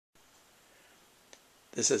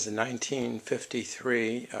This is a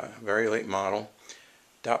 1953, very late model,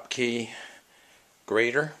 doepke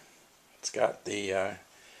grader. It's got the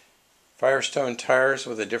Firestone tires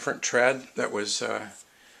with a different tread that was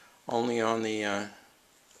only on the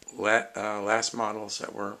last models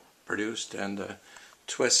that were produced, and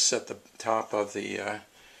twists at the top of the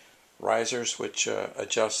risers, which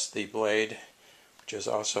adjusts the blade, which is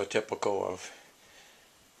also typical of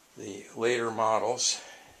the later models.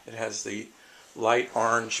 It has the light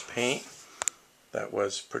orange paint that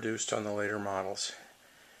was produced on the later models,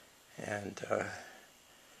 and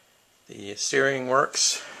the steering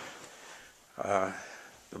works. The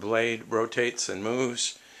blade rotates and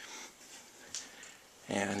moves,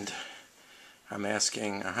 and I'm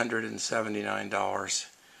asking $179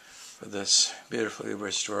 for this beautifully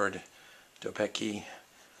restored doepke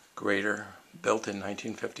grader, built in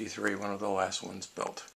 1953, one of the last ones built.